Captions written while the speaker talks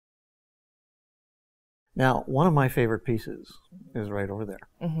Now, one of my favorite pieces is right over there,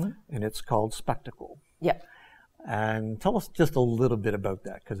 and it's called Spectacle. Yeah. And tell us just a little bit about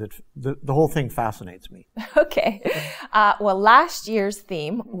that, because the whole thing fascinates me. Okay. Well, last year's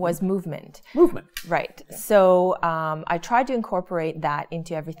theme was movement. Movement. Right. So I tried to incorporate that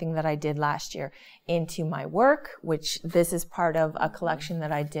into everything that I did last year, into my work, which this is part of a collection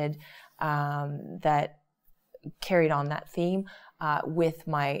that I did that carried on that theme with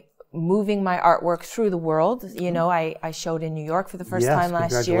my moving my artwork through the world. You know, I showed in New York for the first time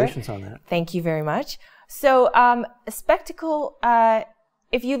last year. Congratulations on that. Thank you very much. So, Spectacle,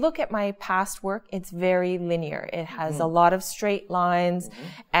 if you look at my past work, it's very linear. It has a lot of straight lines,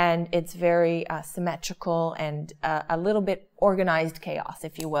 and it's very symmetrical and a little bit organized chaos,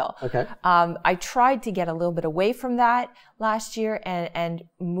 if you will. Okay. I tried to get a little bit away from that last year and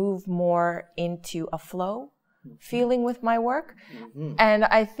move more into a flow feeling with my work. And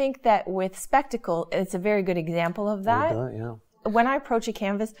I think that with Spectacle, it's a very good example of that. Yeah. When I approach a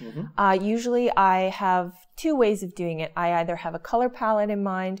canvas, usually I have two ways of doing it. I either have a color palette in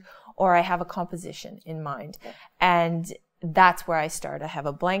mind or I have a composition in mind. And that's where I start. I have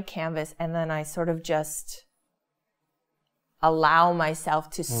a blank canvas and then I sort of just allow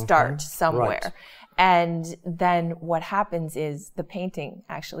myself to start somewhere. Right. And then what happens is the painting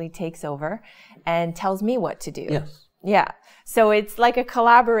actually takes over and tells me what to do. Yes. Yeah. So it's like a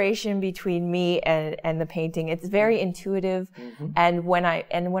collaboration between me and the painting. It's very intuitive. And when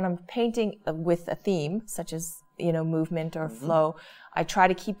I'm painting with a theme, such as, you know, movement or flow, I try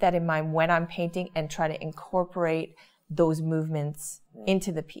to keep that in mind when I'm painting and try to incorporate those movements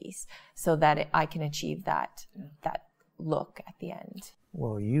into the piece so that I can achieve that look at the end.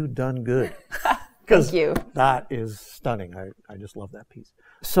 Well, you done good. Thank you. That is stunning. I just love that piece.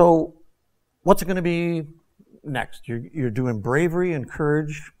 So what's it going to be next? You're doing Bravery and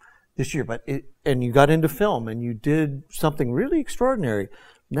Courage this year, and you got into film and you did something really extraordinary.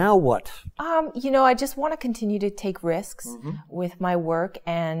 Now what? You know, I just want to continue to take risks with my work,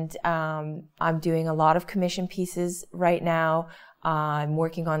 and I'm doing a lot of commission pieces right now. I'm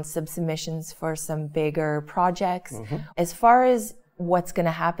working on submissions for some bigger projects. As far as what's going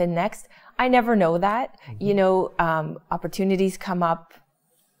to happen next, I never know that. You know, opportunities come up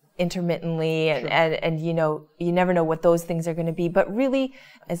intermittently, and you know, you never know what those things are going to be. But really,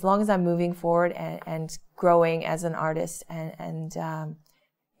 as long as I'm moving forward and growing as an artist and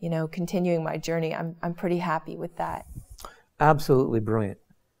you know, continuing my journey, I'm pretty happy with that. Absolutely brilliant.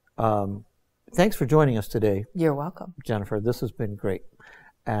 Thanks for joining us today. You're welcome, Jennifer. This has been great.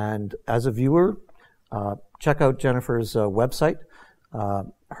 And as a viewer, check out Jennifer's website.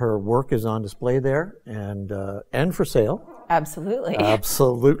 Her work is on display there and for sale. Absolutely.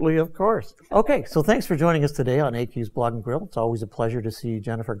 Absolutely, of course. Okay, so thanks for joining us today on AQ's Blog and Grill. It's always a pleasure to see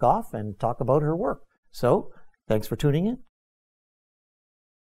Jennifer Gough and talk about her work. So, thanks for tuning in.